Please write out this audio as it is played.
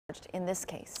in this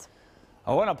case.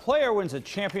 When a player wins a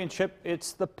championship,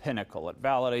 it's the pinnacle. It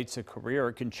validates a career.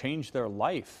 It can change their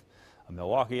life. A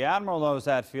Milwaukee Admiral knows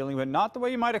that feeling, but not the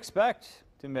way you might expect.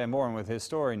 Tim Van Boren with his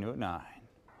story, new at 9.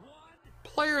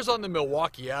 Players on the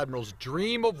Milwaukee Admirals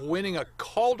dream of winning a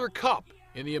Calder Cup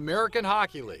in the American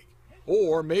Hockey League,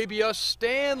 or maybe a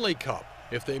Stanley Cup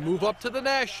if they move up to the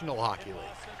National Hockey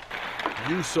League.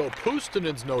 Juuso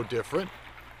Puustinen's no different,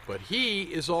 but he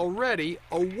is already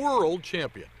a world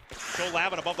champion. Joe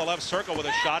Lavin above the left circle with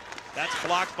a shot. That's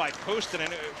blocked by Puustinen,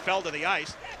 who fell to the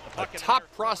ice. A top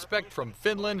prospect from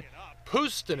Finland,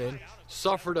 Puustinen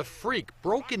suffered a freak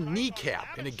broken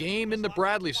kneecap in a game in the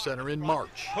Bradley Center in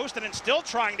March. Puustinen still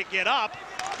trying to get up,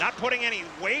 not putting any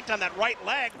weight on that right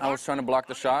leg. I was trying to block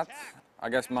the shot. I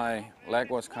guess my leg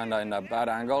was kind of in a bad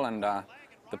angle, and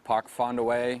the puck found a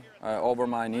way over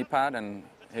my knee pad and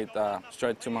hit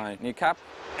straight to my kneecap.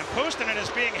 And Puustinen is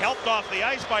being helped off the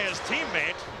ice by his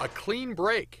teammate. A clean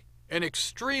break, an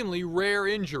extremely rare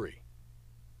injury.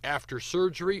 After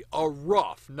surgery, a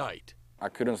rough night. I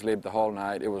couldn't sleep the whole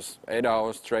night. It was 8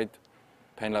 hours straight,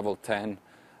 pain level 10.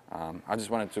 I just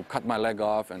wanted to cut my leg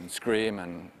off and scream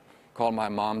and call my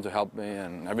mom to help me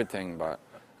and everything, but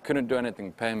couldn't do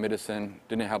anything. Pain medicine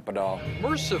didn't help at all.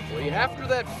 Mercifully, after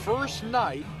that first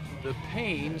night, the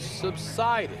pain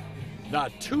subsided.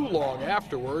 Not too long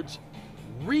afterwards,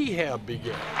 rehab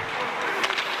began.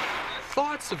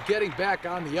 Thoughts of getting back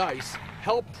on the ice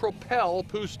helped propel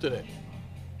Puustinen.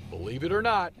 Believe it or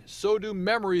not, so do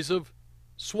memories of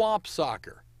swamp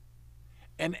soccer.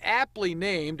 An aptly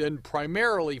named and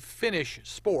primarily Finnish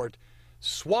sport,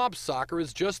 swamp soccer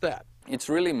is just that. It's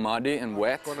really muddy and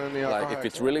wet. Like if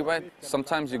it's really wet,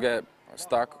 sometimes you get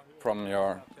stuck from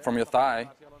your thigh.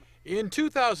 In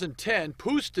 2010,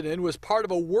 Puustinen was part of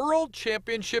a world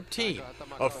championship team,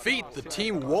 a feat the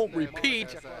team won't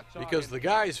repeat because the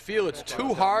guys feel it's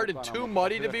too hard and too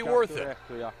muddy to be worth it.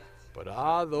 But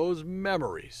those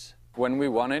memories. When we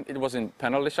won it, it was in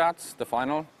penalty shots, the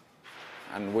final,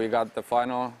 and we got the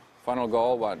final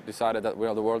goal, but decided that we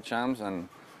are the world champs, and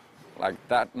like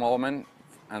that moment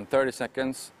and 30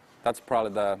 seconds, that's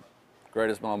probably the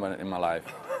greatest moment in my life.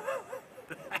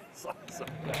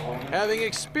 Having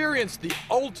experienced the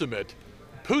ultimate,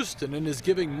 Puustinen is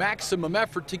giving maximum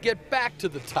effort to get back to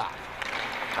the top,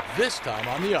 this time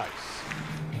on the ice.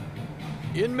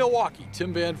 In Milwaukee,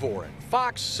 Tim Van Boren,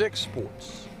 Fox 6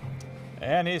 Sports.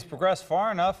 And he's progressed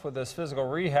far enough with his physical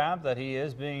rehab that he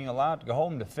is being allowed to go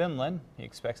home to Finland. He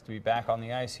expects to be back on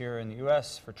the ice here in the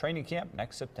U.S. for training camp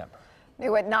next September.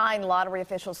 New at 9, lottery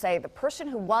officials say the person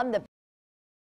who won the